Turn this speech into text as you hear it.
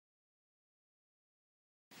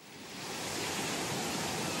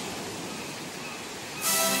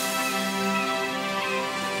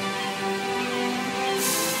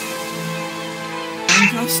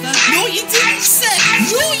No, you didn't say.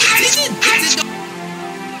 No, you didn't. It did not.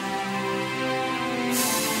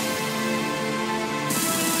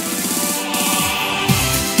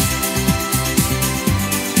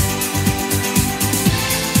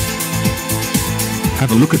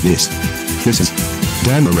 Have a look at this. This is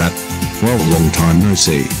Dan the Rat. Well, long time no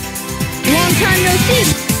see. Long time no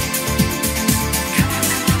see.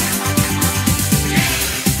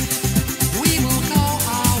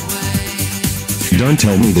 Don't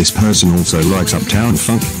tell me this person also likes Uptown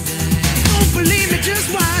Funk. Don't believe me,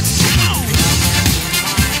 just watch.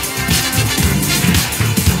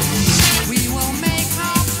 We will make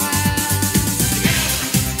our plans.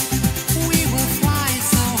 We will fly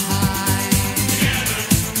so high.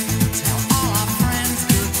 Tell all our friends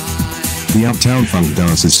goodbye. The Uptown Funk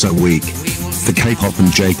dance is so weak. The K-pop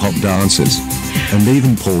and J-pop dancers, and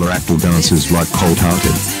even polar apple dancers like Cold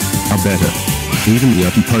Hearted, are better. Even the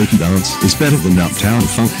Uppy Pokey dance is better than Uptown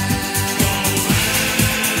Funk.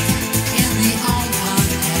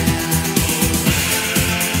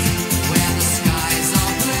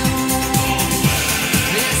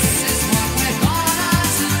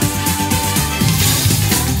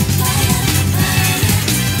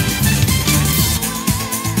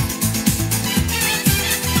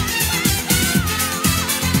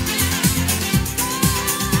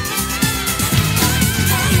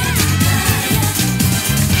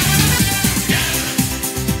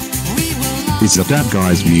 It's that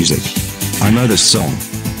guy's music. I know this song.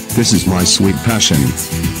 This is My Sweet Passion.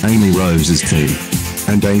 Amy Rose's theme.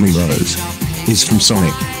 And Amy Rose is from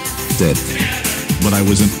Sonic. Dead. But I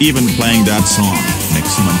wasn't even playing that song.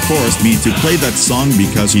 Someone forced me to play that song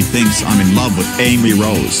because he thinks I'm in love with Amy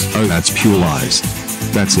Rose. Oh, that's pure lies.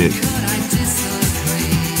 That's it.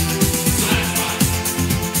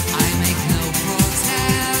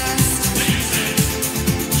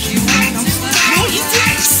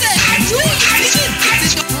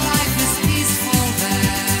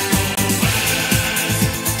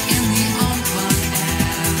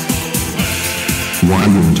 Why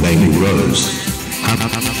wouldn't Amy Rose?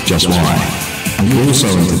 Just why? And also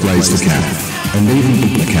into Blaze the Cat, and even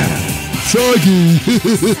Boop the Cat. Shaggy!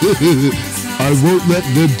 I won't let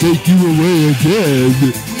them take you away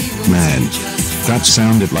again. Man, that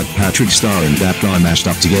sounded like Patrick Star and that guy mashed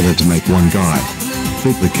up together to make one guy.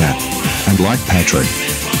 Boop the Cat. And like Patrick,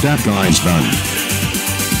 that guy's done.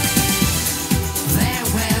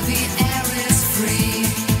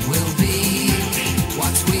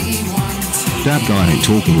 That guy ain't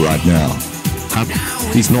talking right now.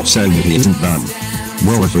 He's not saying that he isn't done.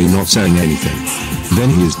 Well, if he's not saying anything,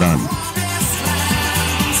 then he is done.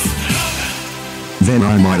 Then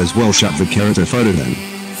I might as well shut the character photo then.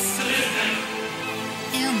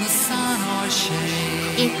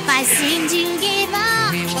 If I seem to give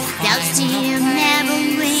up, they'll still never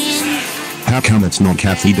win. How come it's not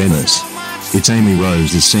Kathy Dennis? It's Amy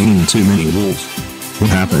Rose is singing Too Many Wolves.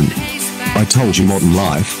 What happened? I told you modern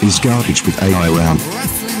life is garbage with AI around.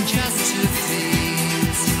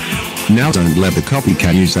 Now don't let the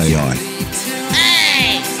copycat use AI.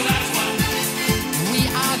 Hey!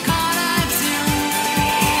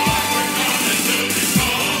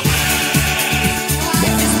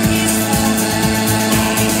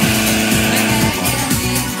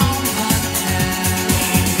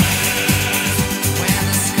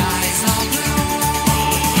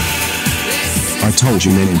 I told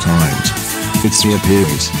you many times. It's the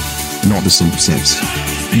Appearies, not the Simpsons.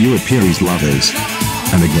 You Appearies lovers.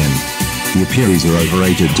 And again, the Appearies are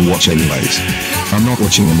overrated to watch anyways. I'm not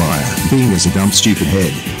watching Amaya being as a dumb stupid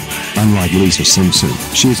head. Unlike Lisa Simpson,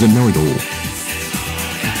 she is a know-it-all.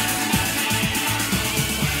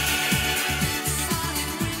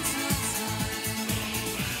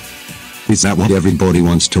 Is that what everybody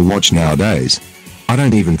wants to watch nowadays? I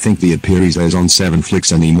don't even think the Appearies is on 7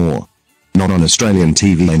 Flicks anymore. Not on Australian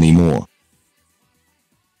TV anymore.